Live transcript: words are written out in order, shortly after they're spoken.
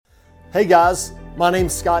Hey guys, my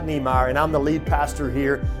name's Scott Niemeyer and I'm the lead pastor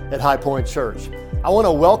here at High Point Church. I want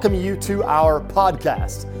to welcome you to our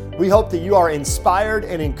podcast. We hope that you are inspired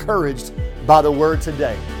and encouraged by the word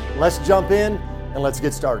today. Let's jump in and let's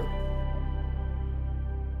get started.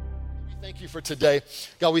 Thank you for today.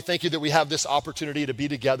 God, we thank you that we have this opportunity to be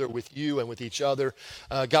together with you and with each other.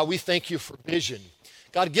 God, we thank you for vision.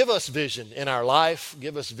 God, give us vision in our life.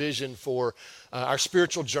 Give us vision for our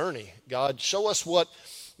spiritual journey. God, show us what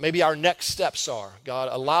maybe our next steps are. God,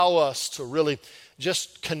 allow us to really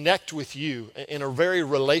just connect with you in a very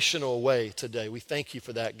relational way today. We thank you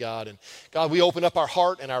for that, God. And God, we open up our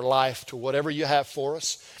heart and our life to whatever you have for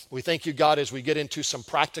us. We thank you, God, as we get into some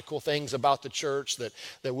practical things about the church that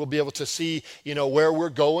we'll be able to see, where we're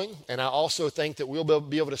going. And I also think that we'll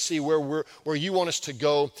be able to see where you want us to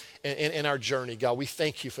go in our journey. God, we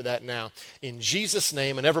thank you for that now. In Jesus'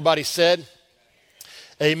 name, and everybody said,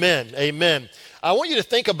 amen, amen. I want you to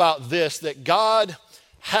think about this, that God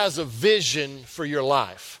has a vision for your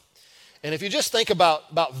life. And if you just think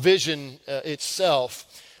about vision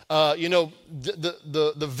itself,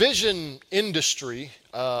 the vision industry,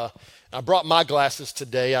 I brought my glasses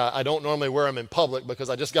today. I don't normally wear them in public because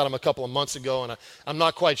I just got them a couple of months ago and I'm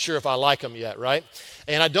not quite sure if I like them yet, right?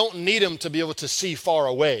 And I don't need them to be able to see far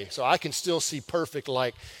away. So I can still see perfect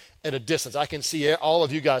like at a distance. I can see all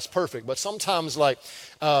of you guys perfect, but sometimes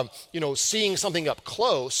seeing something up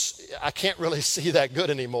close, I can't really see that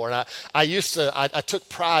good anymore. And I took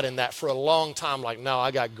pride in that for a long time, like, no,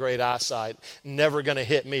 I got great eyesight, never gonna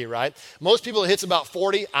hit me, right? Most people, it hits about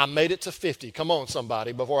 40, I made it to 50. Come on,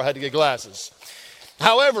 somebody, before I had to get glasses.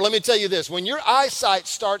 However, let me tell you this, when your eyesight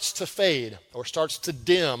starts to fade or starts to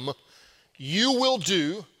dim, you will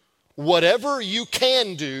do whatever you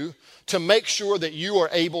can do to make sure that you are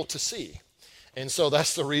able to see. And so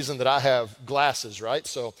that's the reason that I have glasses, right?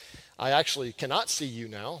 So I actually cannot see you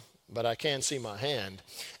now, but I can see my hand.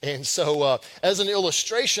 And so as an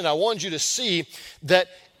illustration, I want you to see that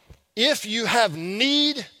if you have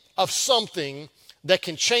need of something that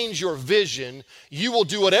can change your vision, you will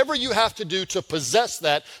do whatever you have to do to possess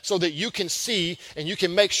that so that you can see and you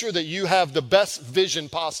can make sure that you have the best vision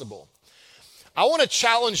possible. I want to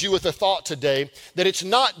challenge you with a thought today that it's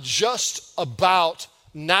not just about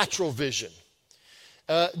natural vision.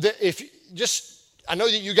 I know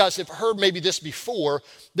that you guys have heard maybe this before,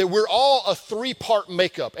 that we're all a three-part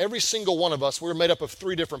makeup. Every single one of us, we're made up of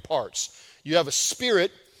three different parts. You have a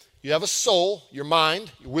spirit, you have a soul, your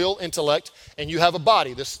mind, your will, intellect, and you have a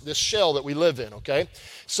body, this shell that we live in, okay?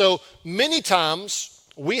 So many times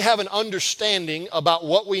we have an understanding about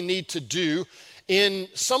what we need to do in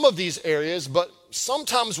some of these areas, but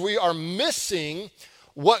sometimes we are missing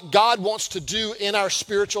what God wants to do in our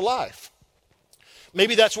spiritual life.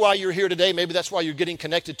 Maybe that's why you're here today. Maybe that's why you're getting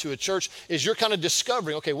connected to a church, is you're kind of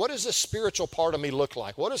discovering, okay, what does this spiritual part of me look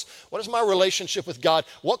like? What is my relationship with God?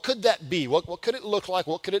 What could that be? What could it look like?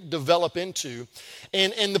 What could it develop into?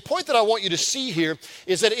 And the point that I want you to see here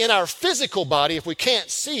is that in our physical body, if we can't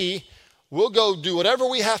see, we'll go do whatever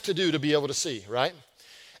we have to do to be able to see, right?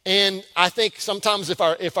 And I think sometimes if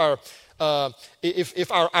our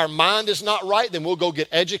mind is not right, then we'll go get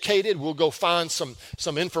educated. We'll go find some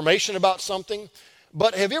information about something.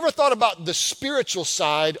 But have you ever thought about the spiritual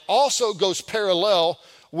side also goes parallel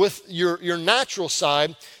with your natural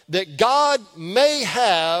side, that God may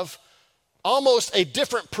have almost a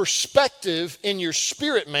different perspective in your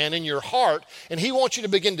spirit, man, in your heart, and he wants you to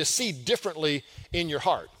begin to see differently in your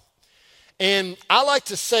heart. And I like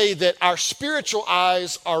to say that our spiritual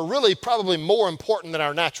eyes are really probably more important than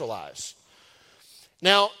our natural eyes.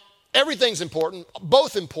 Now, everything's important,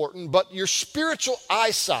 both important, but your spiritual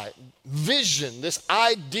eyesight, vision, this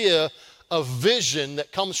idea of vision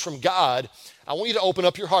that comes from God, I want you to open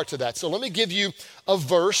up your heart to that. So let me give you a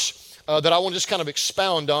verse that I want to just kind of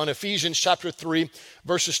expound on, Ephesians chapter 3,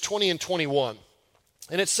 verses 20 and 21.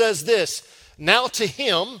 And it says this, now to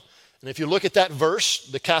him, and if you look at that verse,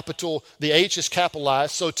 the H is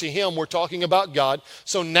capitalized. So to him, we're talking about God.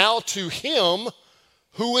 So now to him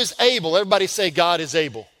who is able. Everybody say God is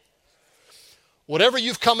able. Whatever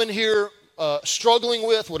you've come in here struggling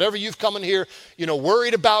with, whatever you've come in here,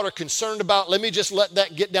 worried about or concerned about, let me just let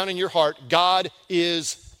that get down in your heart. God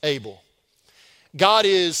is able.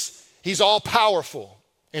 He's all powerful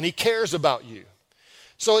and he cares about you.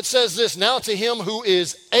 So it says this, now to him who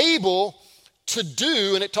is able to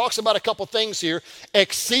do, and it talks about a couple things here,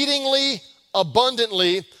 exceedingly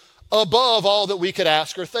abundantly above all that we could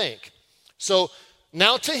ask or think. So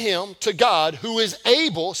now to him, to God, who is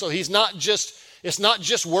able, so it's not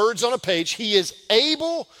just words on a page, he is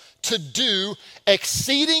able to do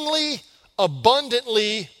exceedingly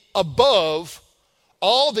abundantly above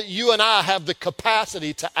all that you and I have the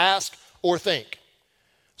capacity to ask or think.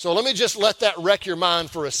 So let me just let that wreck your mind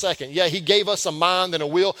for a second. Yeah, he gave us a mind and a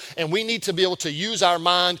will, and we need to be able to use our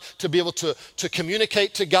mind to be able to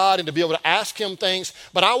communicate to God and to be able to ask him things.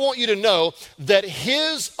 But I want you to know that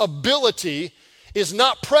his ability is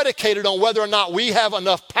not predicated on whether or not we have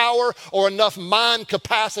enough power or enough mind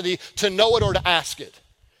capacity to know it or to ask it,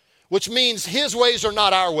 which means his ways are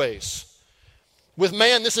not our ways. With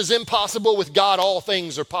man, this is impossible. With God, all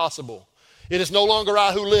things are possible. It is no longer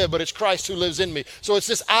I who live, but it's Christ who lives in me. So it's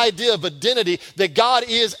this idea of identity that God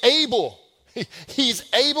is able. He's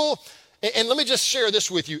able, and let me just share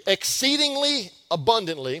this with you, exceedingly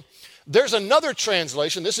abundantly. There's another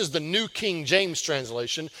translation. This is the New King James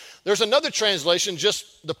translation. There's another translation,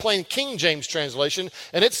 just the plain King James translation,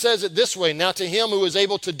 and it says it this way: now to him who is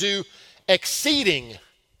able to do exceeding.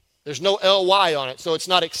 There's no ly on it, so it's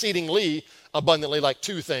not exceedingly abundantly like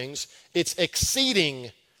two things. It's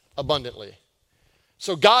exceeding abundantly.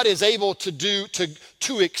 So God is able to do,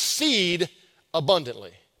 to exceed abundantly.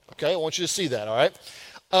 Okay, I want you to see that, all right?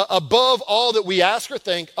 Above all that we ask or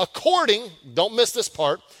think, according, don't miss this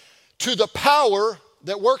part, to the power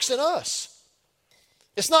that works in us.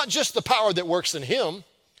 It's not just the power that works in him.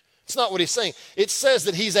 It's not what he's saying. It says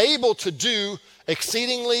that he's able to do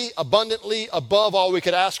exceedingly, abundantly, above all we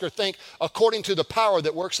could ask or think, according to the power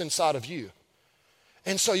that works inside of you.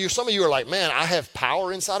 And so some of you are like, man, I have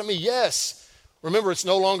power inside of me. Yes. Remember, it's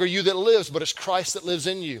no longer you that lives, but it's Christ that lives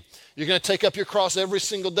in you. You're going to take up your cross every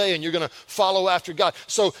single day and you're going to follow after God.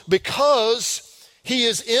 So because he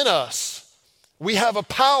is in us, we have a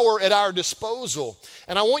power at our disposal.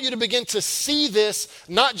 And I want you to begin to see this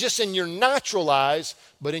not just in your natural eyes,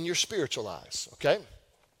 but in your spiritual eyes, okay?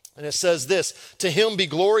 And it says this: to him be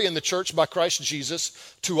glory in the church by Christ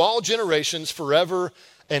Jesus to all generations forever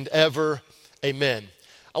and ever. Amen.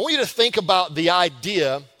 I want you to think about the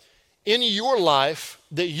idea in your life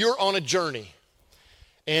that you're on a journey.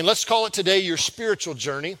 And let's call it today your spiritual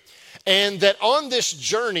journey. And that on this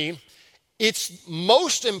journey, it's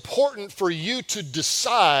most important for you to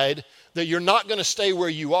decide that you're not going to stay where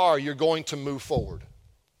you are, you're going to move forward.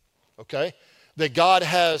 Okay? That God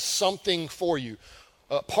has something for you.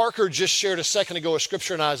 Parker just shared a second ago a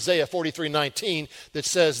scripture in Isaiah 43:19 that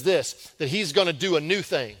says this, that he's going to do a new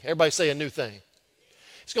thing. Everybody say a new thing.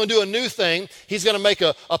 He's going to do a new thing. He's going to make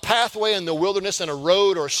a pathway in the wilderness and a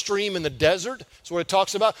road or a stream in the desert. That's what it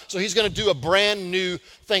talks about. So he's going to do a brand new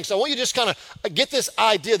thing. So I want you to just kind of get this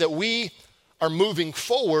idea that we are moving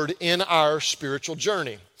forward in our spiritual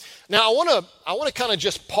journey. Now I want to kind of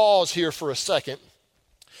just pause here for a second.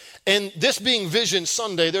 And this being Vision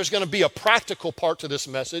Sunday, there's going to be a practical part to this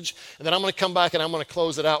message. And then I'm going to come back and I'm going to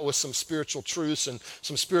close it out with some spiritual truths and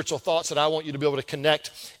some spiritual thoughts that I want you to be able to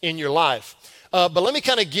connect in your life. But let me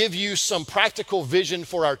kind of give you some practical vision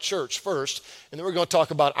for our church first, and then we're going to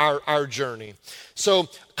talk about our journey. So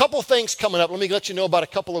a couple things coming up. Let me let you know about a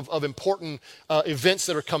couple of important events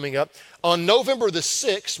that are coming up. On November the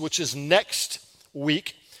 6th, which is next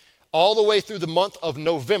week, all the way through the month of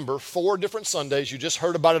November, 4 different Sundays. You just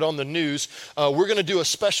heard about it on the news. We're going to do a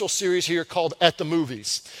special series here called At the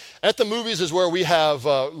Movies. At the Movies is where we have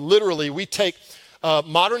we take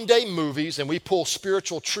modern day movies and we pull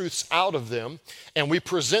spiritual truths out of them and we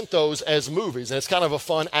present those as movies. And it's kind of a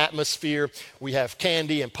fun atmosphere. We have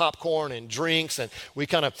candy and popcorn and drinks and we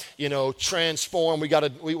kind of, transform.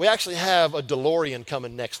 We actually have a DeLorean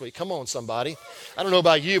coming next week. Come on, somebody. I don't know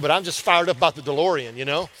about you, but I'm just fired up about the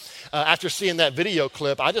DeLorean, After seeing that video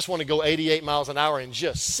clip, I just want to go 88 miles an hour and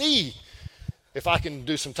just see if I can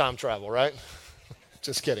do some time travel, right?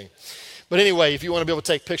 Just kidding. But anyway, if you want to be able to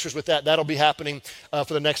take pictures with that, that'll be happening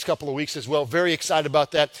for the next couple of weeks as well. Very excited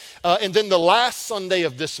about that. And then the last Sunday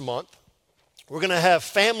of this month, we're going to have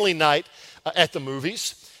family night at the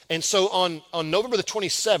movies. And so on November the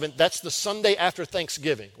 27th, that's the Sunday after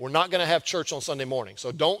Thanksgiving. We're not going to have church on Sunday morning.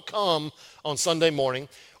 So don't come on Sunday morning.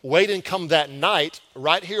 Wait and come that night.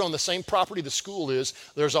 Right here on the same property the school is,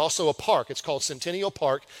 there's also a park. It's called Centennial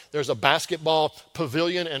Park. There's a basketball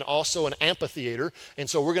pavilion and also an amphitheater. And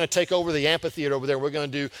so we're going to take over the amphitheater over there. We're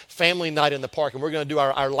going to do family night in the park. And we're going to do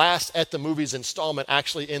our last At the Movies installment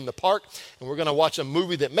actually in the park. And we're going to watch a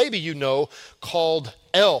movie that maybe you know called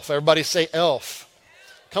Elf. Everybody say Elf.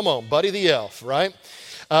 Come on, Buddy the Elf, right?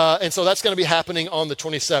 And so that's going to be happening on the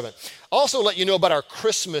 27th. Also let you know about our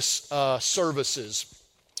Christmas services.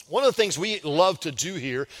 One of the things we love to do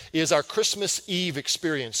here is our Christmas Eve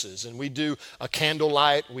experiences. And we do a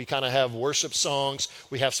candlelight. We kind of have worship songs.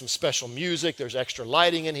 We have some special music. There's extra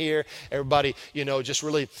lighting in here. Everybody, just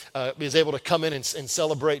really is able to come in and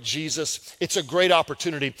celebrate Jesus. It's a great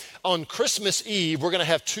opportunity. On Christmas Eve, we're going to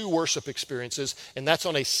have 2 worship experiences, and that's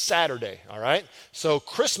on a Saturday, all right? So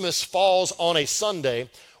Christmas falls on a Sunday.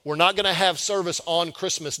 We're not going to have service on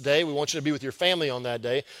Christmas Day. We want you to be with your family on that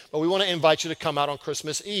day, but we want to invite you to come out on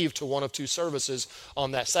Christmas Eve to one of 2 services on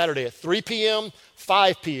that Saturday at 3 p.m.,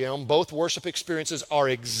 5 p.m. Both worship experiences are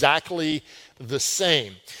exactly the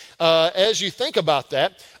same. As you think about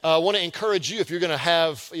that, I want to encourage you, if you're going to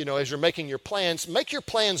have, as you're making your plans, make your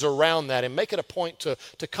plans around that and make it a point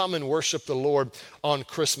to come and worship the Lord on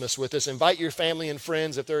Christmas with us. Invite your family and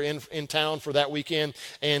friends if they're in town for that weekend,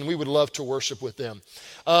 and we would love to worship with them.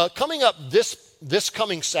 Coming up this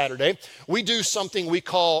coming Saturday, we do something we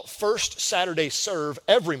call First Saturday Serve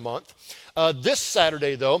every month. This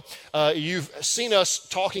Saturday, though, you've seen us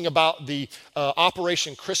talking about the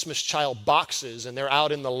Operation Christmas Child boxes, and they're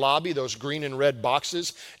out in the lobby, those green and red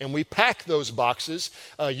boxes, and we pack those boxes.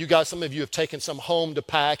 Some of you have taken some home to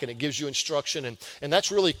pack, and it gives you instruction, and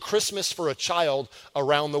that's really Christmas for a child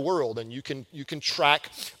around the world, and you can track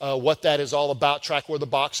what that is all about, track where the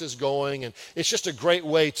box is going, and it's just a great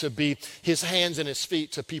way to be his hands and his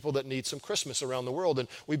feet to people that need some Christmas around the world, and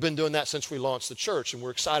we've been doing that since we launched the church, and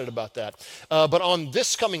we're excited about that. But on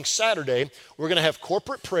this coming Saturday, we're going to have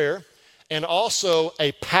corporate prayer and also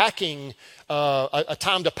a packing, a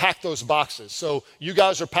time to pack those boxes. So you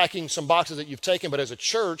guys are packing some boxes that you've taken, but as a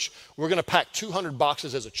church, we're going to pack 200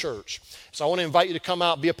 boxes as a church. So I want to invite you to come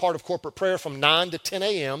out, be a part of corporate prayer from 9 to 10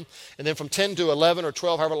 a.m., and then from 10 to 11 or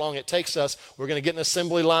 12, however long it takes us, we're going to get an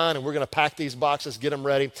assembly line, and we're going to pack these boxes, get them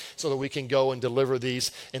ready so that we can go and deliver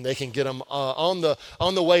these, and they can get them on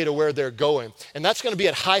the way to where they're going. And that's going to be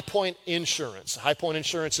at High Point Insurance. High Point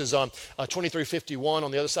Insurance is on 2351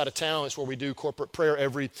 on the other side of town. It's where we do corporate prayer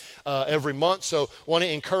every month. So want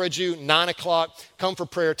to encourage you, 9 o'clock, come for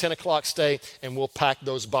prayer, 10 o'clock stay, and we'll pack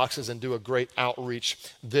those boxes and do a great outreach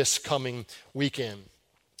this coming weekend.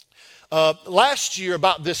 Last year,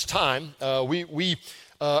 about this time, we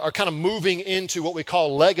are kind of moving into what we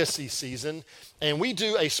call legacy season, and we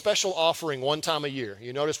do a special offering one time a year.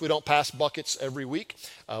 You notice we don't pass buckets every week.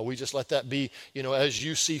 We just let that be, as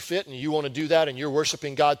you see fit, and you want to do that, and you're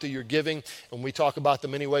worshiping God through your giving, and we talk about the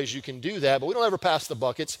many ways you can do that, but we don't ever pass the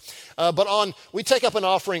buckets. We take up an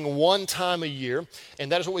offering one time a year,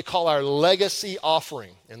 and that is what we call our legacy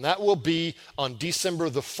offering, and that will be on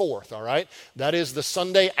December the 4th, all right? That is the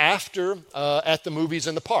Sunday after at the movies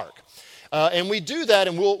in the park. And we do that,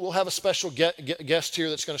 and we'll have a special guest here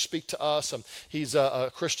that's going to speak to us. He's a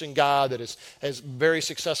Christian guy that has very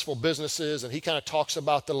successful businesses, and he kind of talks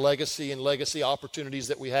about the legacy and legacy opportunities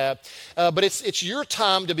that we have. But it's your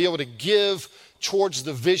time to be able to give towards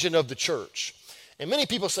the vision of the church. And many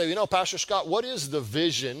people say, Pastor Scott, what is the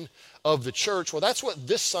vision of the church? Well, that's what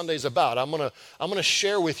this Sunday is about. I'm gonna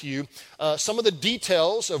share with you some of the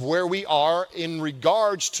details of where we are in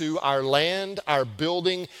regards to our land, our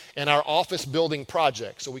building, and our office building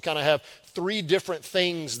project. So we kind of have 3 different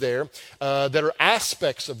things there that are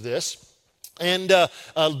aspects of this. And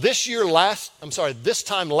this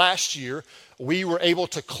time last year, we were able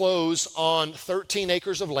to close on 13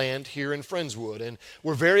 acres of land here in Friendswood. And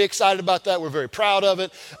we're very excited about that. We're very proud of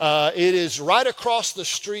it. It is right across the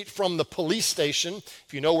street from the police station,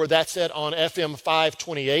 if you know where that's at, on FM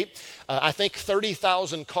 528. I think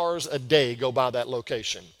 30,000 cars a day go by that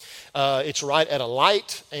location. It's right at a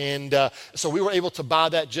light, and so we were able to buy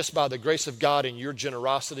that just by the grace of God and your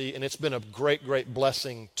generosity, and it's been a great, great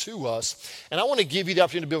blessing to us. And I want to give you the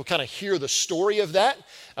opportunity to be able to kind of hear the story of that.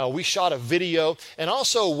 We shot a video, and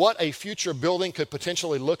also what a future building could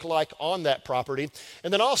potentially look like on that property.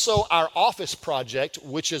 And then also our office project,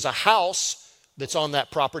 which is a house that's on that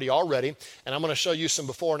property already. And I'm going to show you some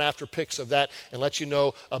before and after pics of that and let you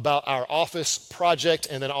know about our office project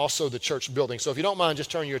and then also the church building. So if you don't mind, just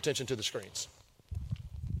turn your attention to the screens.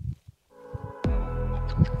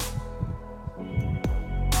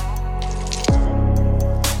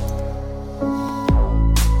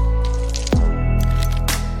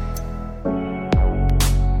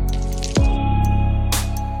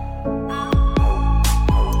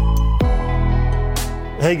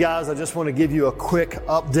 Hey guys, I just want to give you a quick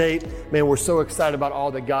update. Man, we're so excited about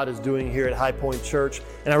all that God is doing here at High Point Church.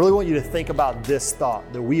 And I really want you to think about this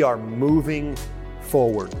thought, that we are moving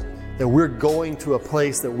forward. that we're going to a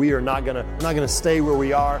place that we are not gonna stay where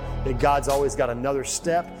we are, that God's always got another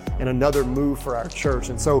step and another move for our church.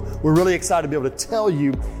 And so we're really excited to be able to tell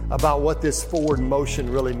you about what this forward motion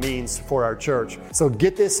really means for our church. So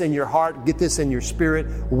get this in your heart, get this in your spirit.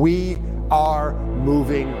 We are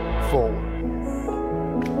moving forward.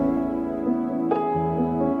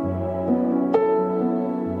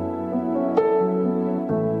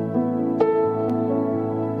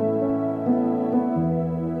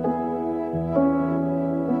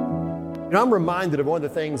 And I'm reminded of one of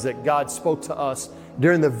the things that God spoke to us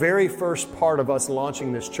during the very first part of us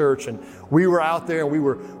launching this church. And we were out there and we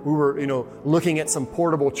were looking at some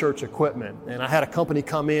portable church equipment. And I had a company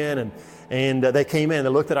come in and they came in, they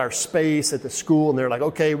looked at our space at the school and they're like,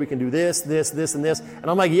 okay, we can do this, this, and this. And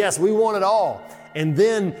I'm like, yes, we want it all. And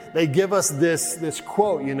then they give us this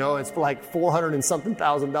quote, it's for like $400 and something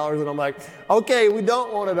thousand. And I'm like, okay, we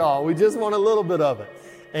don't want it all. We just want a little bit of it.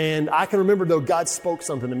 And I can remember, though, God spoke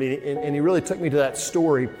something to me, and he really took me to that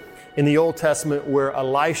story in the Old Testament where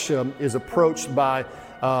Elisha is approached by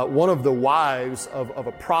one of the wives of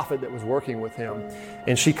a prophet that was working with him.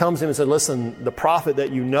 And she comes to him and said, listen, the prophet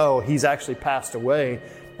that you know, he's actually passed away,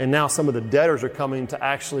 and now some of the debtors are coming to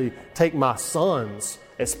actually take my sons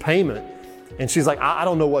as payment. And she's like, I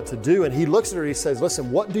don't know what to do. And he looks at her and he says,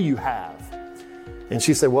 listen, what do you have? And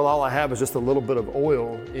she said, well, all I have is just a little bit of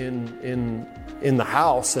oil in the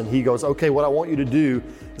house. And he goes, okay, what I want you to do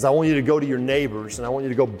is I want you to go to your neighbors and I want you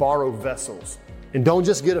to go borrow vessels. And don't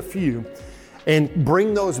just get a few, and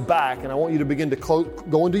bring those back. And I want you to begin to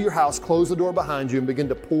go into your house, close the door behind you, and begin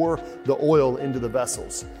to pour the oil into the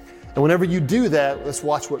vessels. And whenever you do that, let's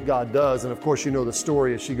watch what God does. And of course, you know the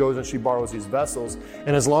story as she goes and she borrows these vessels.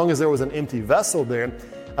 And as long as there was an empty vessel there,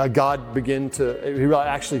 God he really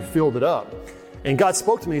actually filled it up. And God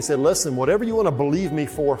spoke to me, he said, listen, whatever you want to believe me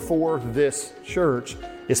for this church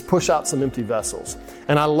is push out some empty vessels.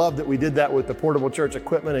 And I love that we did that with the portable church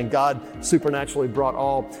equipment, and God supernaturally brought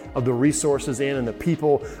all of the resources in and the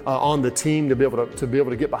people on the team to be able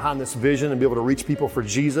to get behind this vision and be able to reach people for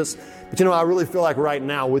Jesus. But I really feel like right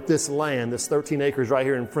now with this land, this 13 acres right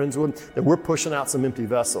here in Friendswood, that we're pushing out some empty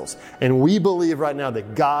vessels. And we believe right now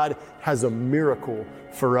that God has a miracle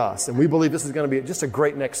for us. And we believe this is going to be just a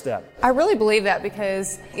great next step. I really believe that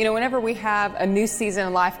because, whenever we have a new season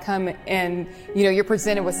of life come and, you're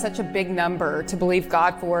presented with such a big number to believe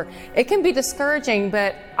God for, it can be discouraging,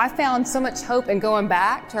 but I found so much hope in going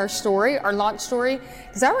back to our story, our launch story,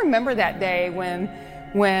 because I remember that day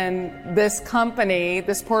when this company,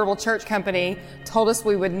 this portable church company, told us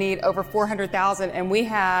we would need over 400,000 and we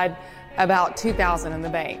had about 2,000 in the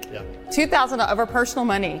bank. Yeah. 2,000 of our personal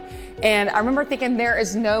money. And I remember thinking there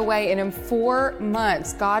is no way. And in 4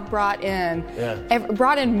 months, God brought in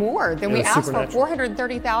more than we asked for,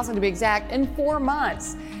 430,000 to be exact, in 4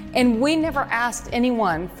 months. And we never asked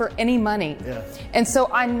anyone for any money. Yeah. And so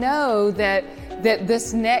I know that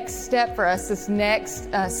this next step for us, this next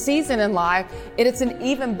season in life, it's an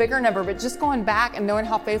even bigger number. But just going back and knowing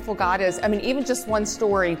how faithful God is, even just one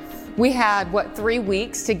story, we had 3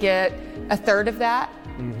 weeks to get a third of that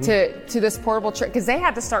to this portable church, because they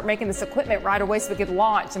had to start making this equipment right away so we could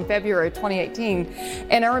launch in February 2018.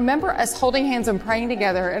 And I remember us holding hands and praying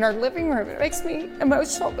together in our living room. It makes me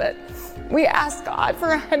emotional, but we asked God for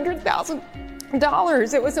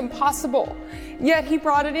 $100,000. It was impossible, yet he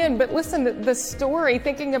brought it in. But listen, the story,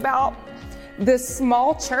 thinking about this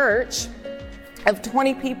small church of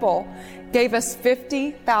 20 people, gave us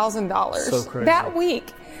 $50,000 that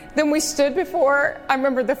week. Then we stood before, I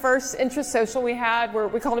remember the first interest social we had, where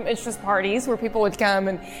we called them interest parties, where people would come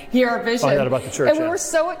and hear our vision. Find out about the church. And we were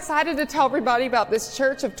so excited to tell everybody about this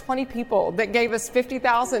church of 20 people that gave us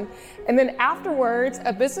 $50,000. And then afterwards,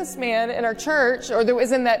 a businessman in our church, or that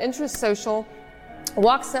was in that interest social,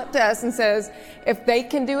 walks up to us and says, if they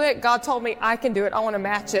can do it, God told me I can do it. I want to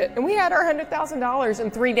match it. And we had our $100,000 in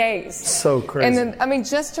 3 days. So crazy. And then,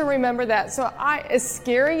 just to remember that. So as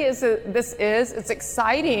scary as this is, it's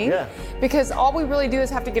exciting because all we really do is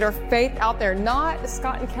have to get our faith out there, not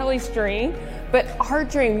Scott and Kelly's dream, but our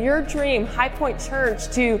dream, your dream, High Point Church,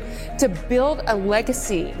 to build a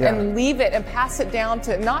legacy and leave it and pass it down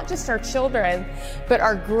to not just our children, but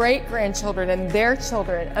our great-grandchildren and their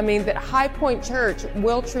children. That High Point Church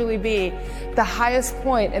will truly be the highest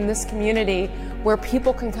point in this community where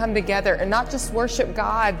people can come together and not just worship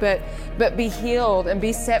God, but be healed and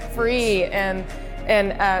be set free. And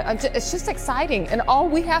it's just exciting. And all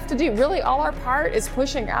we have to do, really all our part, is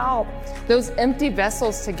pushing out those empty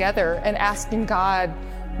vessels together and asking God,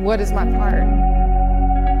 what is my part?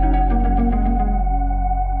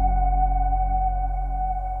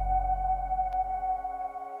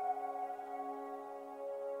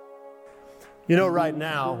 You know, right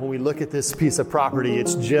now, when we look at this piece of property,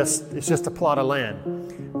 it's just a plot of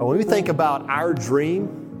land. But when we think about our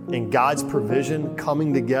dream and God's provision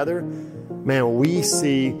coming together, man, we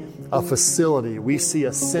see a facility, we see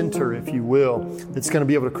a center, if you will, that's going to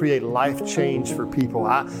be able to create life change for people.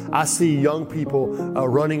 I see young people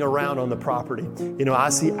running around on the property. You know, I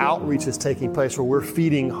see outreaches taking place where we're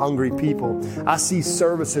feeding hungry people. I see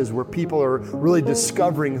services where people are really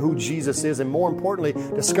discovering who Jesus is, and more importantly,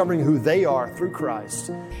 discovering who they are through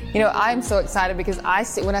Christ. You know, I'm so excited because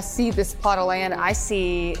when I see this plot of land, I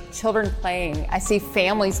see children playing. I see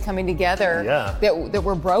families coming together that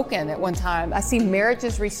were broken at one time. I see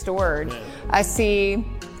marriages restored. I see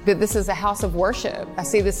that this is a house of worship. I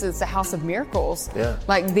see this is a house of miracles. Yeah.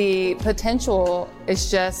 Like the potential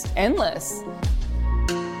is just endless.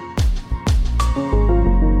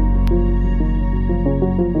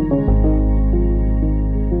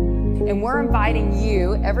 And we're inviting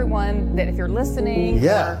you, everyone, that if you're listening,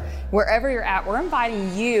 or wherever you're at, we're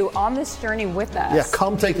inviting you on this journey with us. Yeah,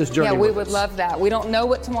 come take this journey with us. Yeah, we would love that. We don't know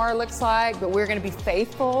what tomorrow looks like, but we're going to be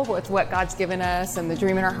faithful with what God's given us and the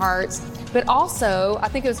dream in our hearts. But also, I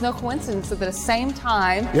think it was no coincidence that at the same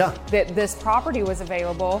time that this property was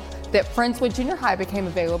available, that Friendswood Junior High became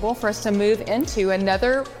available for us to move into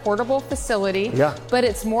another portable facility, but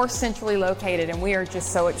it's more centrally located, and we are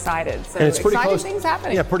just so excited. So and it's pretty exciting close, things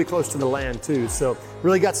happening. Yeah, pretty close to the land too. So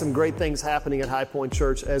really got some great things happening at High Point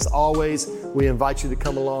Church. As always, we invite you to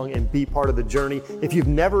come along and be part of the journey. If you've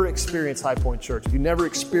never experienced High Point Church, if you've never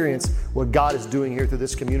experienced what God is doing here through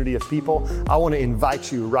this community of people, I want to invite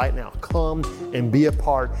you right now. Come and be a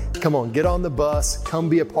part. Come on, get on the bus. Come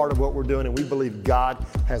be a part of what we're doing. And we believe God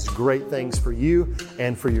has great things for you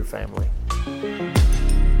and for your family.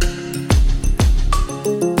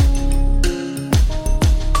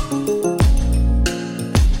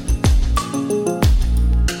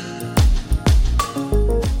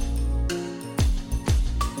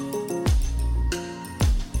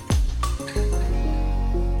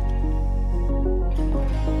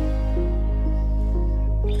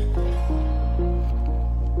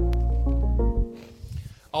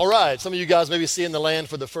 All right, some of you guys may be seeing the land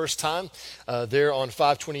for the first time there on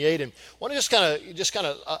 528, and I want to just kind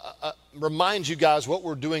of remind you guys what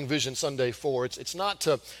we're doing Vision Sunday for. It's not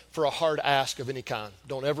for a hard ask of any kind.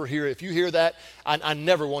 Don't ever hear it. If you hear that, I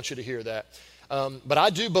never want you to hear that. But I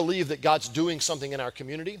do believe that God's doing something in our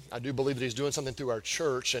community. I do believe that He's doing something through our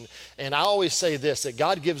church, and I always say this, that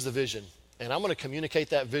God gives the vision. And I'm going to communicate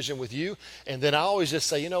that vision with you. And then I always just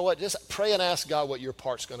say, you know what, just pray and ask God what your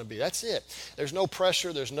part's going to be. That's it. There's no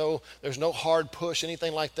pressure. There's no hard push,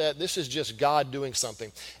 anything like that. This is just God doing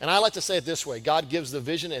something. And I like to say it this way. God gives the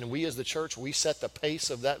vision, and we as the church, we set the pace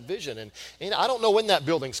of that vision. And I don't know when that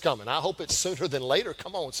building's coming. I hope it's sooner than later.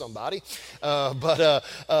 Come on, somebody.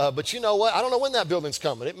 But you know what? I don't know when that building's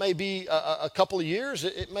coming. It may be a couple of years.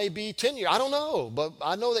 It may be 10 years. I don't know. But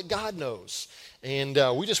I know that God knows. And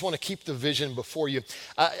we just want to keep the vision before you.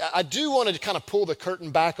 I do want to kind of pull the curtain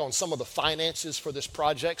back on some of the finances for this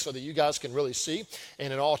project so that you guys can really see,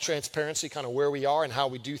 and in all transparency, kind of where we are and how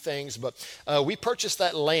we do things. But we purchased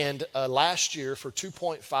that land last year for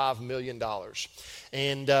 $2.5 million.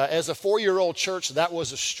 And as a 4-year-old church, that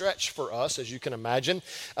was a stretch for us, as you can imagine.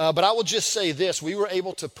 But I will just say this. We were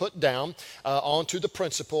able to put down onto the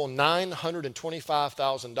principal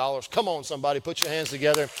 $925,000. Come on, somebody, put your hands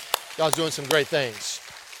together. God's doing some great things.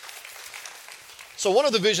 So one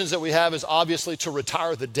of the visions that we have is obviously to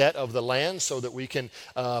retire the debt of the land so that we can,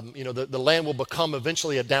 the land will become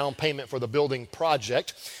eventually a down payment for the building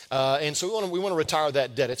project. And so we want to retire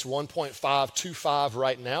that debt. It's 1.525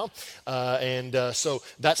 right now. So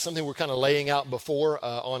that's something we're kind of laying out before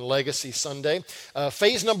on Legacy Sunday.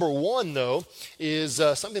 Phase number 1, though, is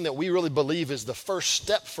something that we really believe is the first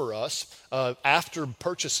step for us after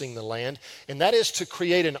purchasing the land, and that is to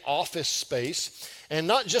create an office space. And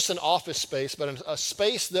not just an office space, but a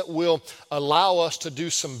space that will allow us to do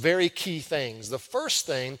some very key things. The first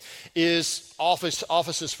thing is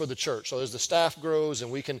offices for the church. So as the staff grows and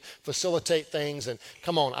we can facilitate things. And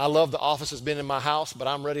come on, I love the offices being in my house, but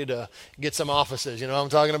I'm ready to get some offices. You know what I'm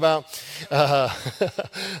talking about? How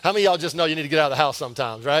many of y'all just know you need to get out of the house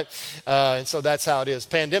sometimes, right? And so that's how it is.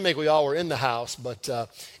 Pandemic, we all were in the house. But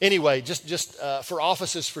anyway, just for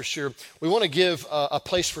offices for sure. We want to give a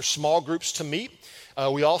place for small groups to meet.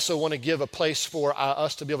 We also want to give a place for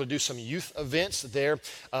us to be able to do some youth events there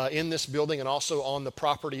in this building and also on the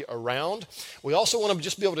property around. We also want to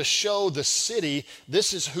just be able to show the city,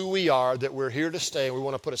 this is who we are, that we're here to stay. We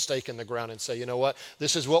want to put a stake in the ground and say, you know what,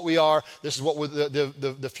 this is what we are. This is what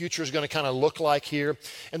the future is going to kind of look like here.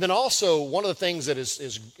 And then also, one of the things that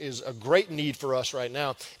is a great need for us right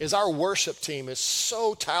now is our worship team is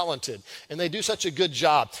so talented, and they do such a good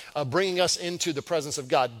job of bringing us into the presence of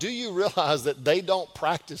God. Do you realize that they don't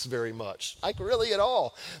practice very much? Like really at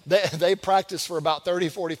all. They practice for about 30,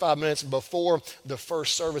 45 minutes before the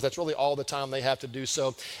first service. That's really all the time they have to do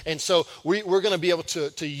so. And so we're going to be able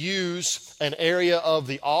to use an area of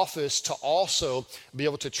the office to also be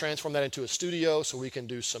able to transform that into a studio so we can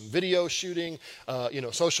do some video shooting,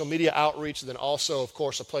 social media outreach, and then also, of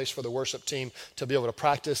course, a place for the worship team to be able to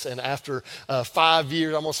practice. And after 5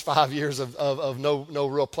 years, almost 5 years of no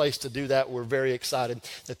real place to do that, we're very excited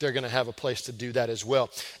that they're going to have a place to do that as well.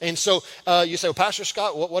 And so you say, well, Pastor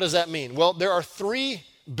Scott, what does that mean? Well, there are 3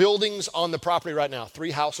 buildings on the property right now,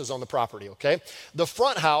 3 houses on the property, okay? The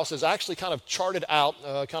front house is actually kind of charted out,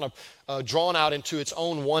 drawn out into its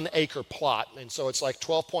own 1 acre plot. And so it's like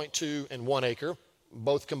 12.2 and 1 acre,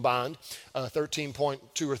 both combined,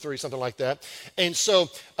 13.2 or 3, something like that. And so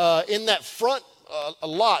in that front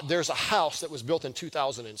lot, there's a house that was built in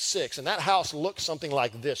 2006, and that house looks something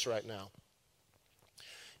like this right now.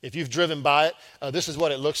 If you've driven by it, this is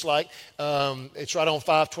what it looks like. It's right on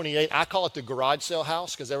 528. I call it the garage sale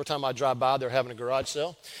house because every time I drive by, they're having a garage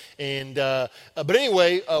sale. And but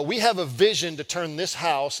anyway, we have a vision to turn this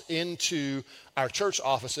house into our church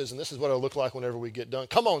offices, and this is what it'll look like whenever we get done.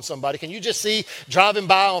 Come on, somebody. Can you just see driving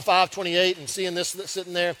by on 528 and seeing this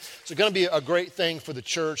sitting there? It's going to be a great thing for the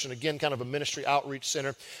church, and again, kind of a ministry outreach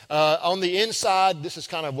center. On the inside, this is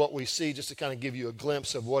kind of what we see, just to kind of give you a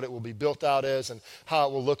glimpse of what it will be built out as and how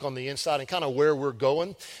it will look on the inside and kind of where we're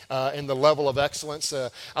going and the level of excellence.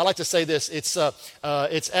 I like to say this, it's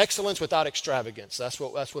excellence without extravagance. That's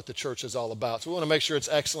what the church is all about. So we want to make sure it's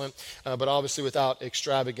excellent, but obviously without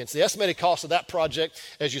extravagance. The estimated cost of that project,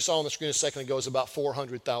 as you saw on the screen a second ago, is about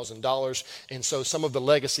 $400,000. And so some of the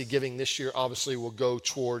legacy giving this year obviously will go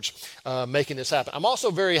towards making this happen. I'm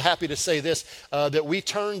also very happy to say this, that we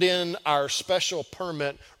turned in our special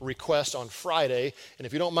permit request on Friday. And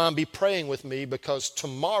if you don't mind, be praying with me, because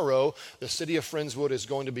tomorrow the city of Friendswood is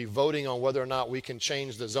going to be voting on whether or not we can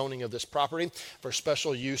change the zoning of this property for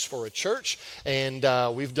special use for a church. And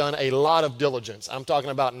we've done a lot of diligence. I'm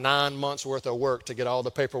talking about 9 months worth of work to get all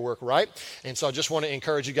the paperwork right. And so I just want to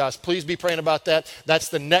encourage you guys, please be praying about that. That's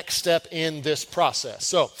the next step in this process.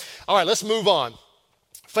 So, all right, let's move on.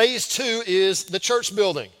 Phase 2 is the church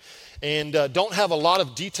building. And don't have a lot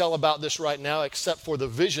of detail about this right now except for the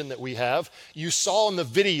vision that we have. You saw in the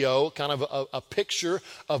video kind of a picture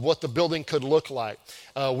of what the building could look like.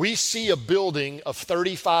 We see a building of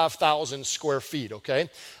 35,000 square feet, okay?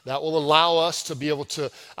 That will allow us to be able to,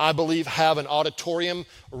 I believe, have an auditorium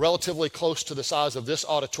relatively close to the size of this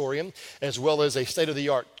auditorium, as well as a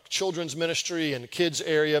state-of-the-art children's ministry and kids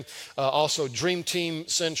area, also Dream Team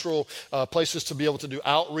Central, places to be able to do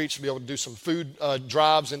outreach, to be able to do some food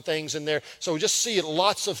drives and things in there. So we just see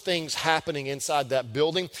lots of things happening inside that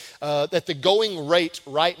building. At the going rate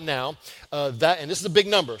right now, and this is a big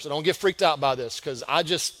number, so don't get freaked out by this, because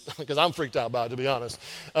I'm freaked out by it, to be honest.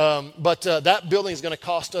 But that building is going to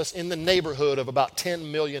cost us in the neighborhood of about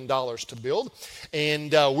 $10 million to build.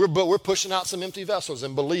 And we're pushing out some empty vessels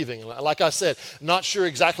and believing. Like I said, not sure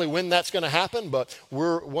exactly when that's going to happen, but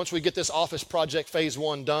once we get this office project phase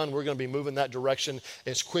 1 done, we're going to be moving that direction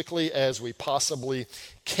as quickly as we possibly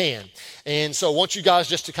can. And so I want you guys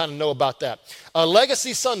just to kind of know about that.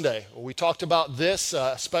 Legacy Sunday, we talked about this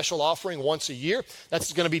special offering once a year.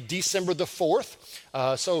 That's going to be December the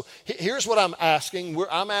 4th. So here's what I'm asking.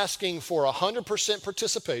 I'm asking for 100%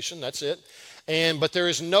 participation. That's it. But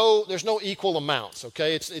there's no equal amounts,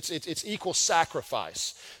 okay? It's equal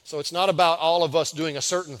sacrifice. So it's not about all of us doing a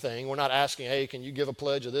certain thing. We're not asking, hey, can you give a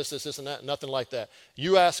pledge of this, and that? Nothing like that.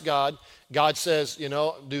 You ask God. God says,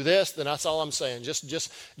 do this, then that's all I'm saying.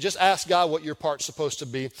 Just ask God what your part's supposed to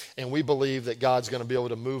be, and we believe that God's going to be able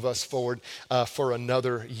to move us forward for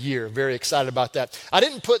another year. Very excited about that. I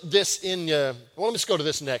didn't put this in, well, let me just go to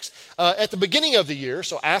this next. At the beginning of the year,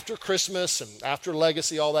 so after Christmas and after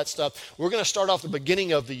Legacy, all that stuff, we're going to start off the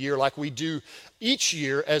beginning of the year like we do each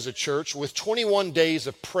year as a church with 21 days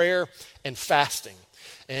of prayer and fasting.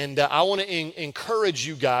 And I want to encourage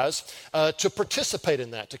you guys to participate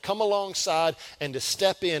in that, to come alongside and to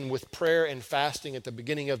step in with prayer and fasting at the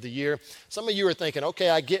beginning of the year. Some of you are thinking, okay,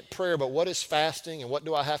 I get prayer, but what is fasting and what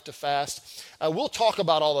do I have to fast? We'll talk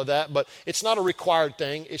about all of that, but it's not a required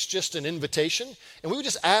thing. It's just an invitation. And we would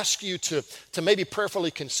just ask you to maybe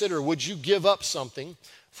prayerfully consider, would you give up something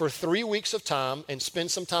for 3 weeks of time and spend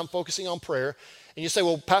some time focusing on prayer? And you say,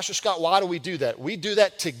 well, Pastor Scott, why do we do that? We do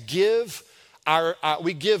that to give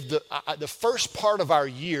we give the first part of our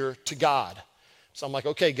year to God. So I'm like,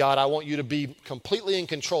 okay, God, I want you to be completely in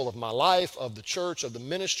control of my life, of the church, of the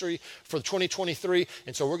ministry for 2023.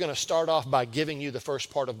 And so we're going to start off by giving you the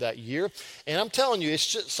first part of that year. And I'm telling you, it's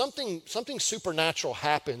just something supernatural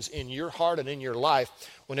happens in your heart and in your life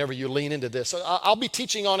whenever you lean into this. So I'll be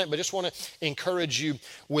teaching on it, but just want to encourage you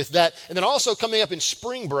with that. And then also coming up in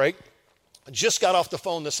spring break, I just got off the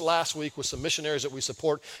phone this last week with some missionaries that we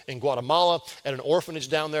support in Guatemala at an orphanage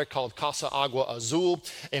down there called Casa Agua Azul.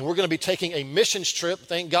 And we're going to be taking a missions trip.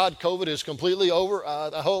 Thank God COVID is completely over,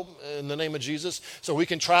 I hope, in the name of Jesus. So we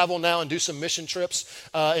can travel now and do some mission trips.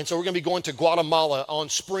 And so we're going to be going to Guatemala on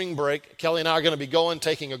spring break. Kelly and I are going to be going,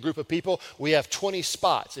 taking a group of people. We have 20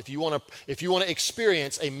 spots. If you want to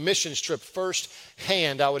experience a missions trip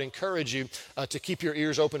firsthand, I would encourage you to keep your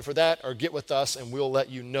ears open for that, or get with us and we'll let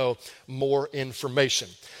you know more information.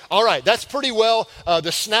 All right, that's pretty well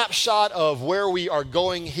the snapshot of where we are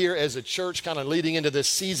going here as a church, kind of leading into this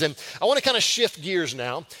season. I want to kind of shift gears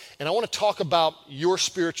now, and I want to talk about your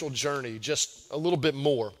spiritual journey just a little bit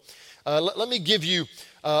more. Let me give you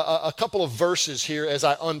a couple of verses here as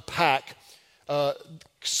I unpack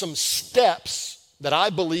some steps that I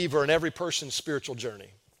believe are in every person's spiritual journey.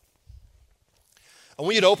 I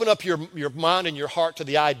want you to open up your mind and your heart to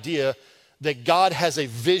the idea that God has a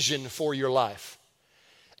vision for your life.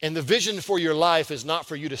 And the vision for your life is not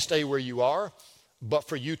for you to stay where you are, but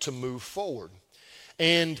for you to move forward.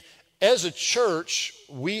 And as a church,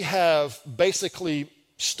 we have basically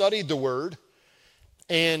studied the Word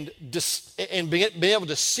and been able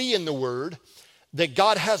to see in the Word that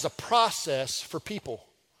God has a process for people.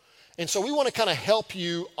 And so we want to kind of help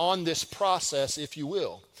you on this process, if you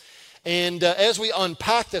will. And as we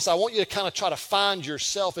unpack this, I want you to kind of try to find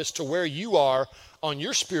yourself as to where you are on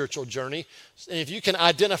your spiritual journey. And if you can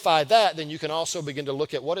identify that, then you can also begin to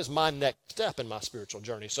look at what is my next step in my spiritual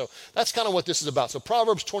journey. So that's kind of what this is about. So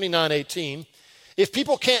Proverbs 29:18, if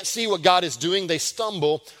people can't see what God is doing, they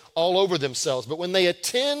stumble all over themselves. But when they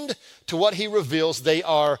attend to what he reveals, they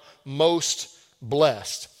are most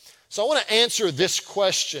blessed. So I want to answer this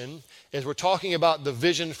question as we're talking about the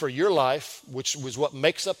vision for your life, which was what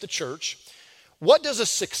makes up the church. What does a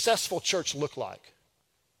successful church look like?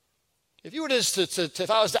 If you were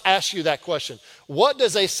if I was to ask you that question, what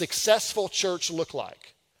does a successful church look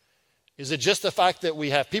like? Is it just the fact that we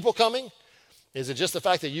have people coming? Is it just the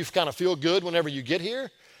fact that you kind of feel good whenever you get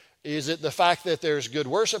here? Is it the fact that there's good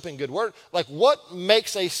worship and good word? Like, what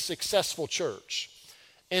makes a successful church?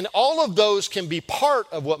 And all of those can be part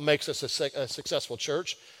of what makes us a successful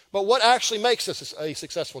church. But what actually makes us a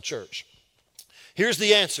successful church? Here's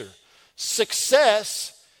the answer.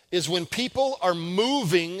 Success is when people are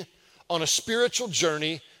moving on a spiritual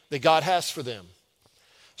journey that God has for them.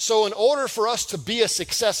 So in order for us to be a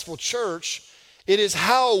successful church, it is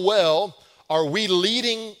how well are we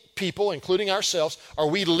leading people, including ourselves, are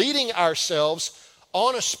we leading ourselves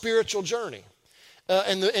on a spiritual journey?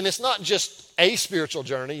 And it's not just a spiritual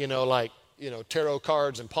journey, like tarot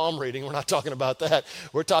cards and palm reading. We're not talking about that.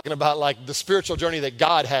 We're talking about like the spiritual journey that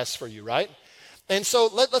God has for you, right? And so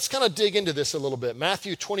let's kind of dig into this a little bit.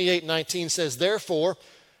 Matthew 28:19 says, therefore,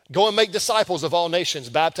 go and make disciples of all nations,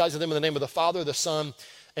 baptizing them in the name of the Father, the Son,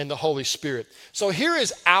 and the Holy Spirit. So here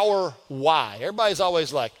is our why. Everybody's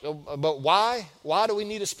always like, but why? Why do we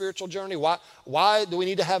need a spiritual journey? Why do we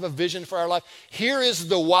need to have a vision for our life? Here is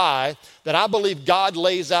the why that I believe God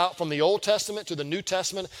lays out from the Old Testament to the New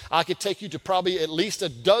Testament. I could take you to probably at least a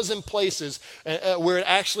dozen places where it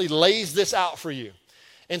actually lays this out for you.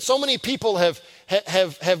 And so many people get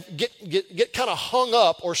kind of hung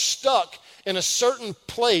up or stuck in a certain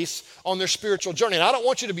place on their spiritual journey. And I don't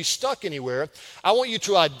want you to be stuck anywhere. I want you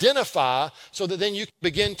to identify so that then you can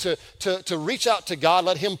begin to reach out to God,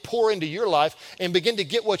 let him pour into your life, and begin to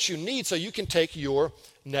get what you need so you can take your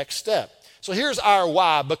next step. So here's our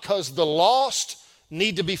why: because the lost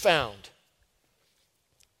need to be found.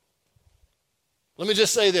 Let me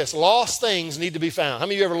just say this: lost things need to be found. How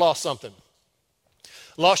many of you ever lost something?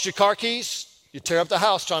 Lost your car keys? You tear up the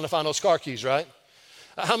house trying to find those car keys, right?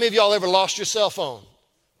 How many of y'all ever lost your cell phone?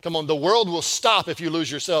 Come on, the world will stop if you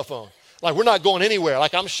lose your cell phone. Like we're not going anywhere.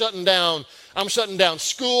 Like I'm shutting down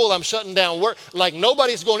school, I'm shutting down work. Like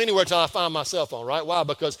nobody's going anywhere until I find my cell phone, right? Why?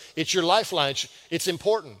 Because it's your lifeline. It's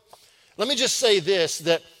important. Let me just say this,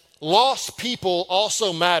 that lost people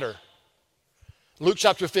also matter. Luke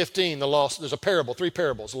chapter 15, there's a parable, 3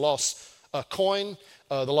 parables, the lost coin,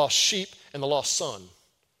 the lost sheep, and the lost son.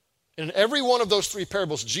 And in every one of those 3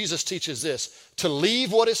 parables, Jesus teaches this, to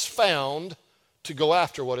leave what is found to go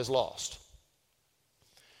after what is lost.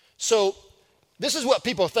 So this is what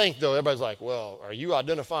people think, though. Everybody's like, well, are you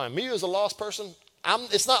identifying me as a lost person?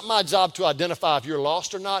 It's not my job to identify if you're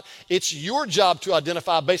lost or not. It's your job to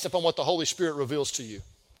identify based upon what the Holy Spirit reveals to you.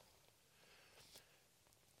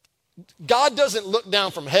 God doesn't look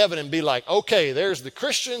down from heaven and be like, okay, there's the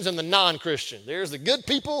Christians and the non-Christians. There's the good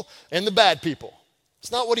people and the bad people.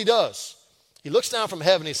 It's not what he does. He looks down from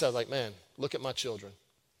heaven and he says, like, man, look at my children.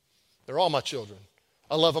 They're all my children.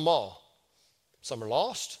 I love them all. Some are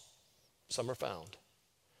lost, some are found.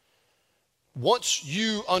 Once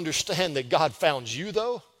you understand that God found you,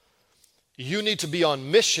 though, you need to be on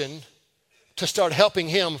mission to start helping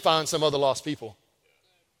him find some other lost people.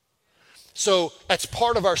 So that's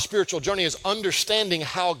part of our spiritual journey, is understanding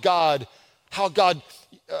how God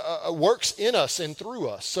works in us and through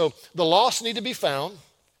us. So the lost need to be found.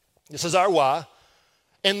 This is our why.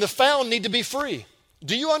 And the found need to be free.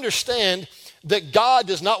 Do you understand that God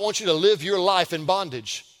does not want you to live your life in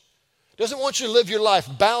bondage? Doesn't want you to live your life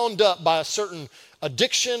bound up by a certain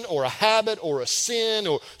addiction or a habit or a sin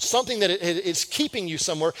or something that is keeping you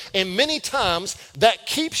somewhere. And many times that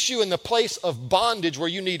keeps you in the place of bondage where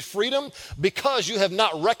you need freedom because you have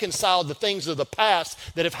not reconciled the things of the past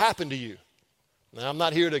that have happened to you. Now, I'm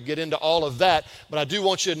not here to get into all of that, but I do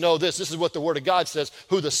want you to know this. This is what the Word of God says.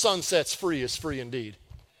 Who the Son sets free is free indeed.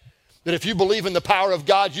 That if you believe in the power of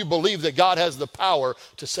God, you believe that God has the power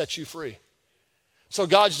to set you free. So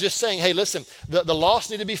God's just saying, hey, listen, the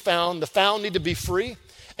lost need to be found, the found need to be free,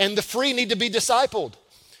 and the free need to be discipled.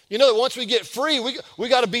 You know that once we get free, we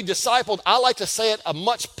got to be discipled. I like to say it a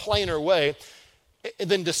much plainer way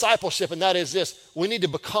than discipleship, and that is this: we need to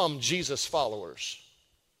become Jesus followers.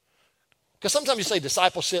 Because sometimes you say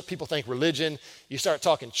discipleship, people think religion. You start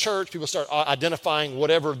talking church, people start identifying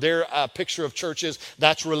whatever their picture of church is,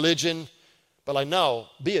 that's religion. But like, no,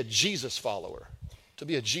 be a Jesus follower. To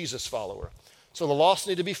be a Jesus follower. So the lost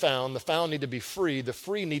need to be found, the found need to be free, the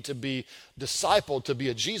free need to be discipled to be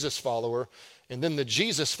a Jesus follower, and then the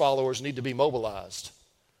Jesus followers need to be mobilized.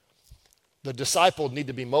 The discipled need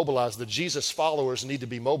to be mobilized, the Jesus followers need to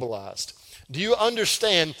be mobilized. Do you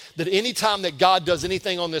understand that any time that God does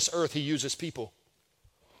anything on this earth, he uses people?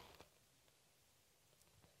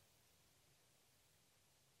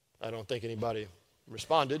 I don't think anybody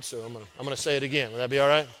responded, so I'm going to say it again. Would that be all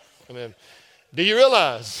right? Do you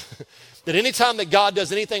realize that anytime that God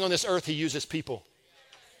does anything on this earth, he uses people?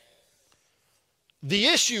 The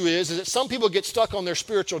issue is that some people get stuck on their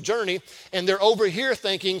spiritual journey and they're over here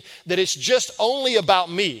thinking that it's just only about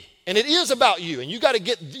me. And it is about you. And you got to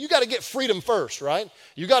get freedom first, right?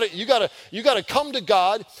 You got to come to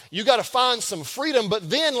God. You got to find some freedom. But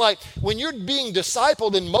then, like, when you're being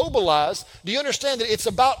discipled and mobilized, do you understand that it's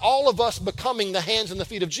about all of us becoming the hands and the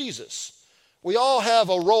feet of Jesus? We all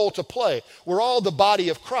have a role to play. We're all the body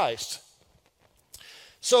of Christ.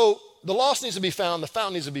 So the lost needs to be found, the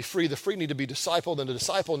found needs to be free, the free need to be discipled, and the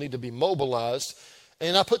disciple need to be mobilized.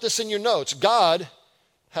 And I put this in your notes. God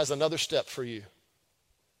has another step for you.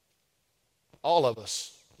 All of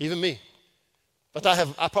us, even me. But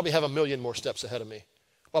I probably have a million more steps ahead of me.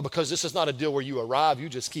 Well, because this is not a deal where you arrive, you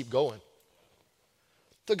just keep going.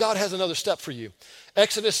 So God has another step for you.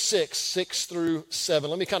 Exodus 6 through 7.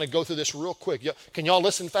 Let me kind of go through this real quick. Can y'all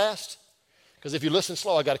listen fast? Because if you listen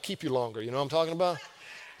slow, I got to keep you longer. You know what I'm talking about?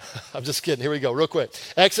 I'm just kidding. Here we go, real quick.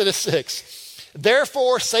 Exodus 6.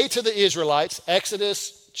 Therefore say to the Israelites,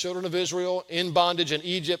 Exodus, children of Israel in bondage in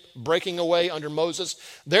Egypt, breaking away under Moses.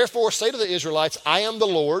 Therefore say to the Israelites, I am the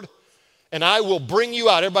Lord, and I will bring you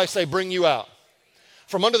out. Everybody say, bring you out.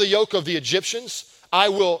 From under the yoke of the Egyptians. I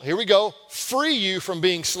will, here we go, free you from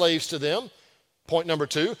being slaves to them. Point number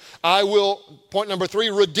 2. I will, point number 3,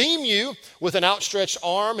 redeem you with an outstretched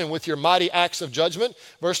arm and with your mighty acts of judgment.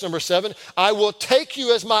 Verse number 7, I will take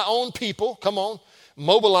you as my own people. Come on,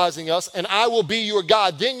 mobilizing us, and I will be your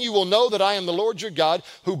God. Then you will know that I am the Lord your God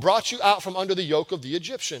who brought you out from under the yoke of the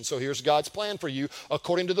Egyptians. So here's God's plan for you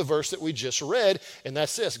according to the verse that we just read, and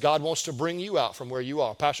that's this. God wants to bring you out from where you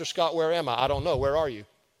are. Pastor Scott, where am I? I don't know. Where are you?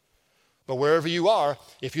 But wherever you are,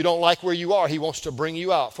 if you don't like where you are, he wants to bring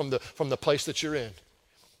you out from the place that you're in.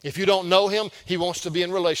 If you don't know him, he wants to be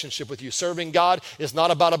in relationship with you. Serving God is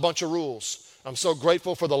not about a bunch of rules. I'm so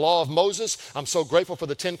grateful for the law of Moses. I'm so grateful for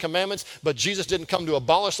the 10 Commandments. But Jesus didn't come to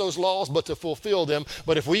abolish those laws, but to fulfill them.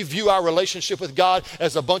 But if we view our relationship with God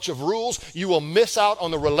as a bunch of rules, you will miss out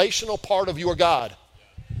on the relational part of your God.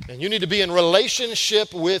 And you need to be in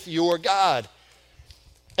relationship with your God.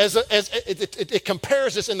 It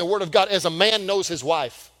compares this in the Word of God as a man knows his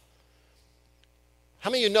wife. How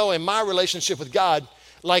many of you know in my relationship with God,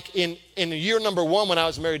 like in year number 1 when I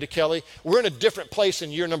was married to Kelly, we're in a different place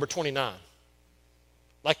in year number 29.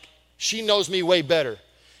 Like, she knows me way better.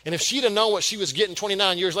 And if she'd have known what she was getting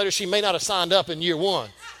 29 years later, she may not have signed up in year 1.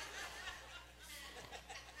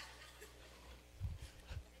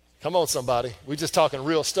 Come on, somebody. We're just talking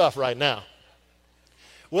real stuff right now.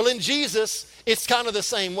 Well, in Jesus, it's kind of the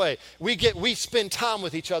same way. We spend time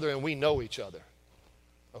with each other and we know each other.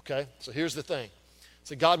 Okay? So here's the thing.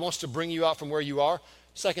 So God wants to bring you out from where you are.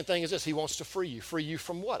 Second thing is this, he wants to free you. Free you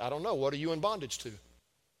from what? I don't know. What are you in bondage to?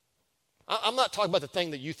 I'm not talking about the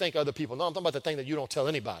thing that you think other people know. I'm talking about the thing that you don't tell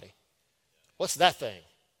anybody. What's that thing?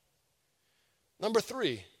 Number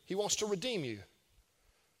 3, he wants to redeem you.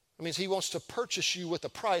 That means he wants to purchase you with a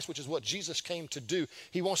price, which is what Jesus came to do.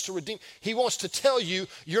 He wants to redeem. He wants to tell you,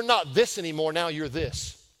 you're not this anymore, now you're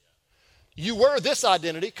this. You were this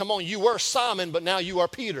identity. Come on, you were Simon, but now you are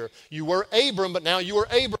Peter. You were Abram, but now you are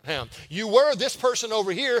Abraham. You were this person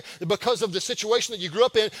over here because of the situation that you grew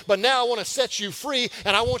up in, but now I want to set you free,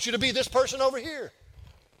 and I want you to be this person over here.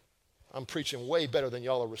 I'm preaching way better than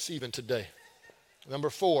y'all are receiving today. Number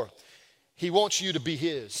 4, he wants you to be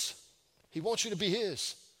his. He wants you to be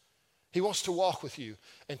his. He wants to walk with you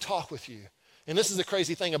and talk with you. And this is the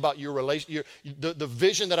crazy thing about your relation. The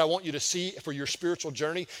vision that I want you to see for your spiritual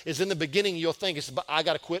journey is in the beginning you'll think, I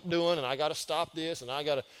got to quit doing and I got to stop this and I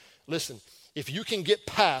got to. Listen, if you can get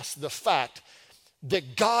past the fact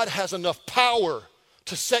that God has enough power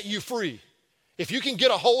to set you free, if you can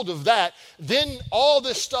get a hold of that, then all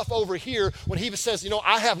this stuff over here, when he says,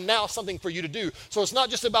 I have now something for you to do. So it's not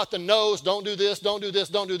just about the no's, don't do this, don't do this,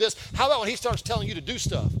 don't do this. How about when he starts telling you to do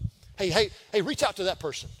stuff? Hey, reach out to that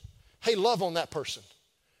person. Hey, love on that person.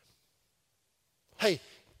 Hey,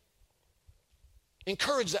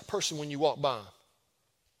 encourage that person when you walk by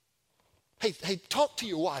them. Hey, talk to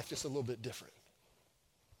your wife just a little bit different.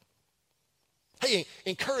 Hey,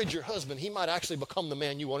 encourage your husband. He might actually become the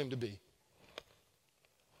man you want him to be.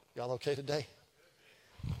 Y'all okay today?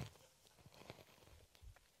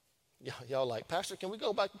 Y'all like, Pastor, can we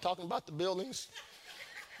go back to talking about the buildings?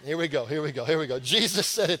 Here we go. Jesus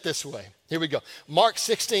said it this way. Here we go. Mark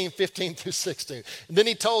 16:15-16. And then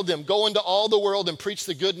he told them, go into all the world and preach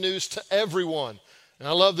the good news to everyone. And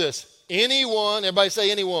I love this. Anyone, everybody say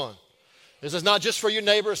anyone. This is not just for your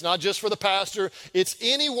neighbor. It's not just for the pastor. It's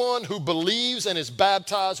anyone who believes and is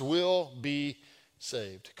baptized will be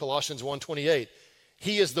saved. Colossians 1:28.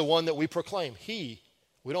 He is the one that we proclaim. We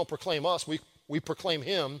don't proclaim us. We proclaim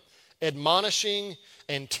him, admonishing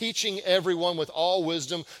and teaching everyone with all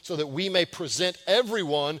wisdom so that we may present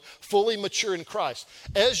everyone fully mature in Christ.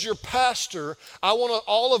 As your pastor, I want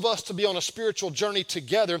all of us to be on a spiritual journey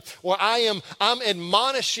together where I'm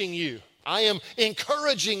admonishing you. I am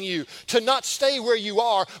encouraging you to not stay where you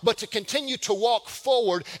are, but to continue to walk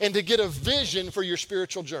forward and to get a vision for your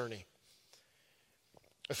spiritual journey.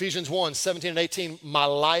 Ephesians 1:17-18, my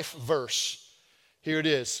life verse. Here it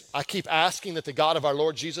is. I keep asking that the God of our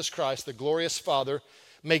Lord Jesus Christ, the glorious Father,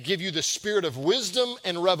 may give you the spirit of wisdom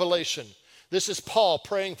and revelation. This is Paul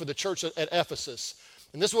praying for the church at Ephesus.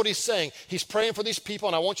 And this is what he's saying. He's praying for these people,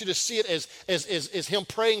 and I want you to see it as him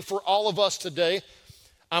praying for all of us today.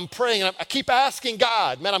 I'm praying, and I keep asking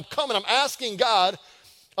God. Man, I'm asking God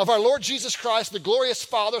of our Lord Jesus Christ, the glorious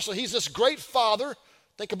Father. So he's this great Father.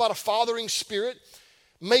 Think about a fathering spirit.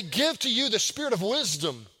 May give to you the spirit of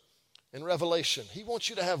wisdom and revelation. He wants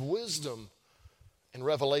you to have wisdom and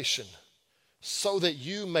revelation so that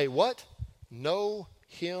you may what? Know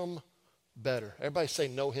him better. Everybody say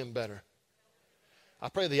know him better. I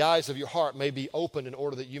pray the eyes of your heart may be opened in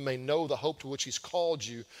order that you may know the hope to which he's called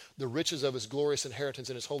you, the riches of his glorious inheritance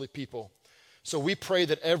in his holy people. So we pray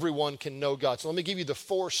that everyone can know God. So let me give you the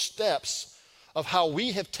 4 steps of how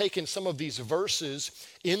we have taken some of these verses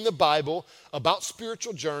in the Bible about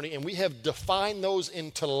spiritual journey, and we have defined those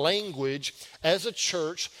into language as a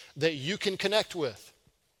church that you can connect with.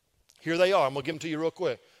 Here they are. I'm going to give them to you real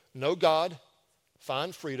quick. Know God,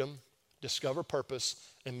 find freedom, discover purpose,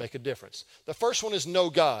 and make a difference. The first one is know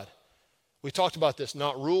God. We talked about this,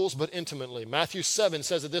 not rules, but intimately. Matthew 7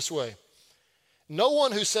 says it this way. No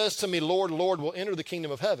one who says to me, Lord, Lord, will enter the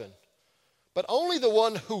kingdom of heaven, but only the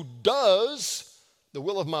one who does the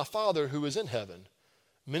will of my Father who is in heaven.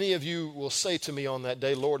 Many of you will say to me on that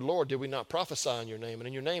day, Lord, Lord, did we not prophesy in your name? And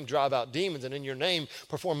in your name drive out demons, and in your name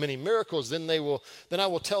perform many miracles. Then I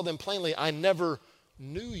will tell them plainly, I never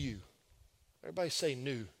knew you. Everybody say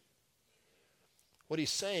knew. What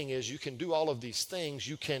he's saying is you can do all of these things.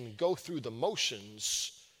 You can go through the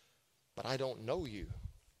motions, but I don't know you.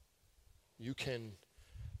 You can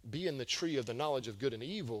be in the tree of the knowledge of good and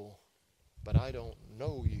evil, but I don't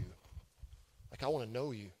know you. Like, I want to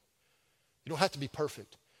know you. You don't have to be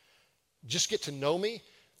perfect. Just get to know me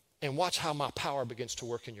and watch how my power begins to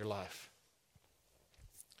work in your life.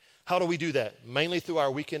 How do we do that? Mainly through our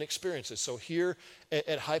weekend experiences. So here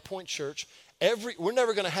at High Point Church, we're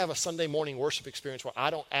never going to have a Sunday morning worship experience where I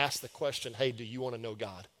don't ask the question, hey, do you want to know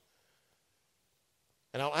God?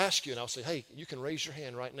 And I'll ask you and I'll say, hey, you can raise your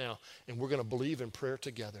hand right now and we're going to believe in prayer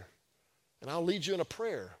together. And I'll lead you in a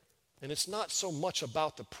prayer. And it's not so much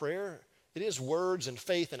about the prayer. It is words and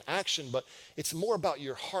faith and action, but it's more about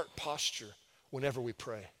your heart posture whenever we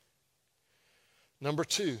pray. Number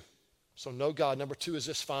two, so know God. Number two is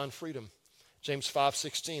this, find freedom. James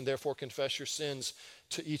 5:16, therefore confess your sins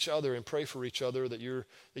to each other and pray for each other that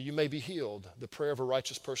you may be healed. The prayer of a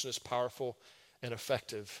righteous person is powerful and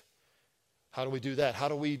effective. How do we do that? How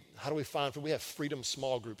do we find freedom? We have freedom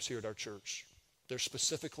small groups here at our church. There's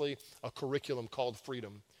specifically a curriculum called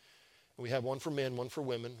Freedom. We have one for men, one for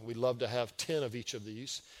women. We'd love to have 10 of each of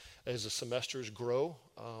these as the semesters grow.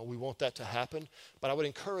 We want that to happen. But I would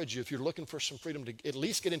encourage you, if you're looking for some freedom, to at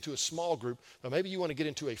least get into a small group, but maybe you want to get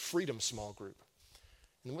into a freedom small group.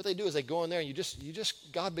 And what they do is they go in there and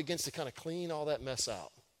God begins to kind of clean all that mess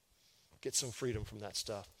out. Get some freedom from that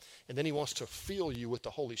stuff. And then he wants to fill you with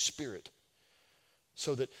the Holy Spirit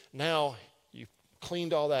so that now you've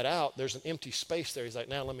cleaned all that out. There's an empty space there. He's like,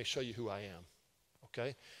 now let me show you who I am.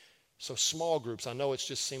 Okay? So small groups, I know it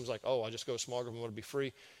just seems like, oh, I just go to small group and want to be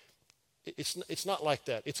free. It's not like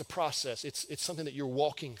that. It's a process. It's something that you're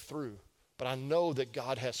walking through. But I know that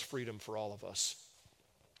God has freedom for all of us.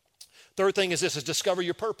 Third thing is discover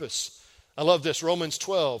your purpose. I love this, Romans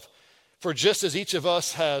 12. For just as each of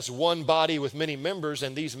us has one body with many members,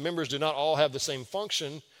 and these members do not all have the same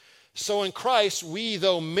function, so in Christ we,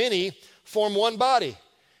 though many, form one body.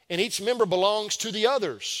 And each member belongs to the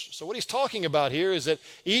others. So what he's talking about here is that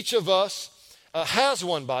each of us has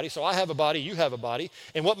one body. So I have a body, you have a body.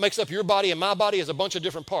 And what makes up your body and my body is a bunch of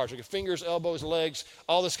different parts. Like your fingers, elbows, legs,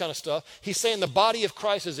 all this kind of stuff. He's saying the body of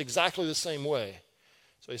Christ is exactly the same way.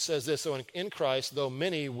 So he says this, so in Christ, though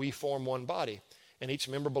many, we form one body. And each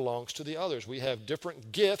member belongs to the others. We have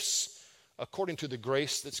different gifts according to the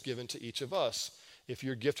grace that's given to each of us. If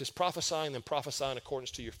your gift is prophesying, then prophesy in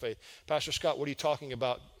accordance to your faith. Pastor Scott, what are you talking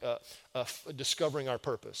about discovering our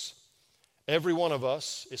purpose? Every one of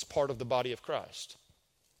us is part of the body of Christ.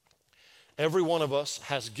 Every one of us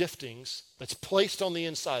has giftings that's placed on the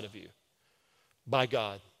inside of you by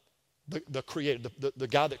God, the creator, the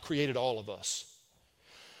God that created all of us.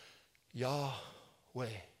 Yahweh,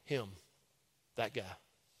 him, that guy.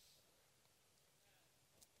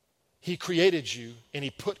 He created you and he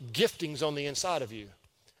put giftings on the inside of you.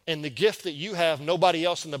 And the gift that you have, nobody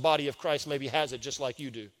else in the body of Christ maybe has it just like you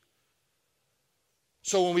do.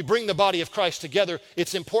 So when we bring the body of Christ together,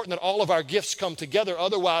 it's important that all of our gifts come together.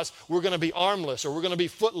 Otherwise, we're going to be armless or we're going to be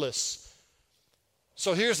footless.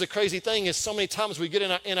 So here's the crazy thing is so many times we get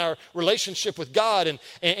in our relationship with God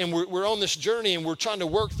and we're on this journey and we're trying to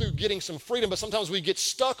work through getting some freedom, but sometimes we get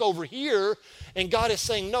stuck over here and God is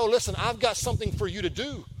saying, no, listen, I've got something for you to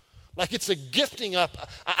do. Like it's a gifting up.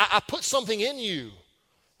 I put something in you.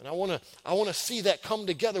 And I want to see that come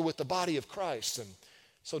together with the body of Christ. And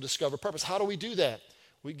so discover purpose. How do we do that?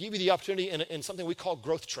 We give you the opportunity in something we call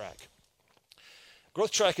Growth Track.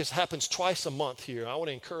 Growth Track happens twice a month here. I want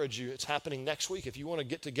to encourage you. It's happening next week. If you want to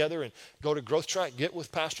get together and go to Growth Track, get with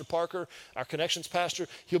Pastor Parker, our Connections pastor.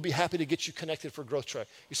 He'll be happy to get you connected for Growth Track.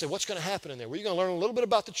 You say, what's going to happen in there? Well, you're going to learn a little bit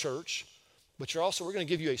about the church, but we're going to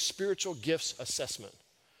give you a spiritual gifts assessment.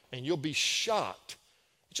 And you'll be shocked.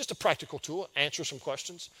 It's just a practical tool. Answer some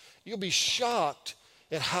questions. You'll be shocked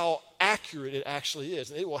at how accurate it actually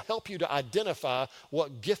is. And it will help you to identify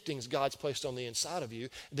what giftings God's placed on the inside of you.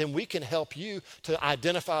 Then we can help you to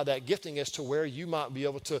identify that gifting as to where you might be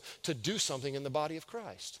able to do something in the body of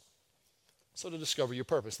Christ. So to discover your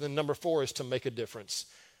purpose. Then number 4 is to make a difference.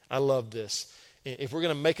 I love this. If we're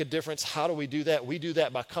going to make a difference, how do we do that? We do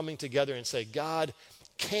that by coming together and say, God,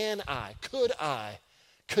 could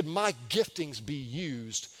my giftings be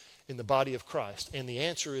used in the body of Christ? And the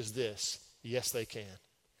answer is this, yes, they can.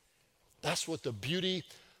 That's what the beauty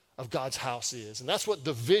of God's house is. And that's what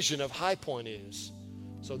the vision of High Point is.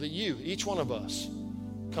 So that you, each one of us,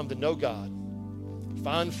 come to know God,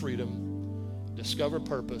 find freedom, discover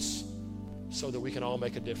purpose so that we can all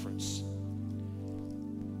make a difference.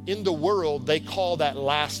 In the world, they call that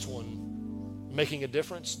last one making a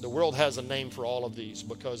difference. The world has a name for all of these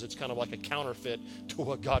because it's kind of like a counterfeit to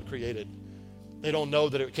what God created. They don't know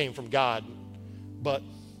that it came from God, but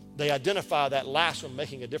they identify that last one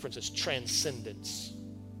making a difference as transcendence.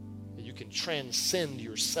 You can transcend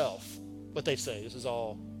yourself. But they say, this is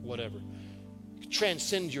all whatever.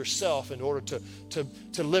 Transcend yourself in order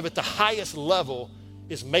to live at the highest level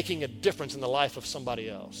is making a difference in the life of somebody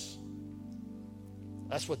else.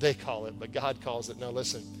 That's what they call it, but God calls it, no,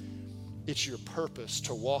 listen, it's your purpose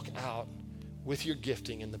to walk out with your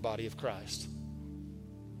gifting in the body of Christ.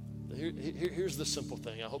 Here's the simple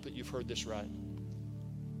thing. I hope that you've heard this right.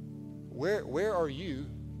 Where are you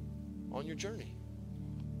on your journey?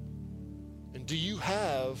 And do you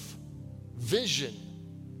have vision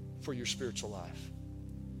for your spiritual life?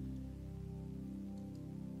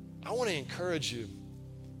 I want to encourage you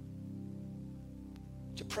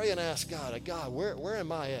to pray and ask God, where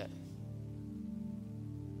am I at?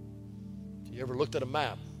 You ever looked at a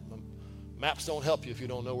map? Maps don't help you if you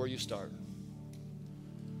don't know where you start.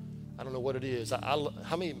 I don't know what it is.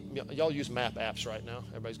 How many y'all use map apps right now?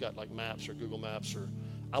 Everybody's got like maps or Google Maps, or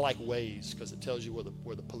I like Waze because it tells you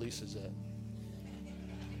where the police is at.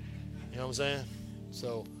 You know what I'm saying?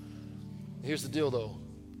 So here's the deal though.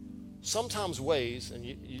 Sometimes Waze,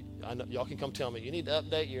 and I know, y'all can come tell me, you need to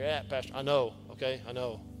update your app, Pastor. I know, okay, I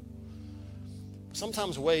know.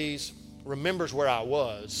 Sometimes Waze remembers where I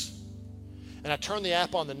was, and I turn the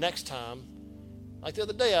app on the next time. Like the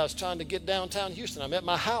other day, I was trying to get downtown Houston. I'm at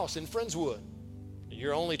my house in Friendswood.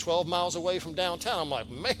 You're only 12 miles away from downtown. I'm like,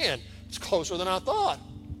 man, it's closer than I thought.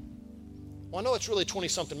 Well, I know it's really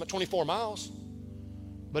 24 miles,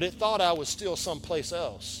 but it thought I was still someplace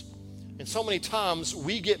else. And so many times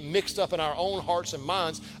we get mixed up in our own hearts and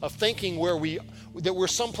minds of thinking that we're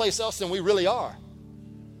someplace else than we really are.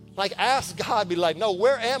 Like ask God, be like, no,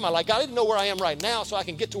 where am I? Like I didn't know where I am right now so I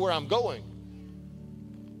can get to where I'm going.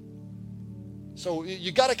 So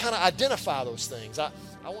you got to kind of identify those things. I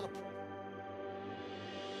want to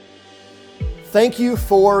Thank you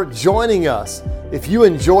for joining us. If you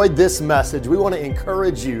enjoyed this message, we want to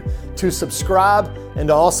encourage you to subscribe and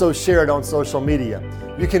to also share it on social media.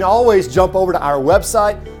 You can always jump over to our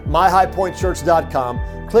website,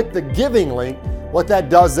 myhighpointchurch.com, click the giving link. What that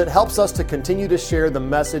does is it helps us to continue to share the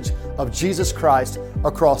message of Jesus Christ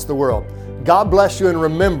across the world. God bless you, and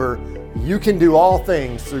remember, you can do all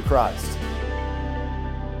things through Christ.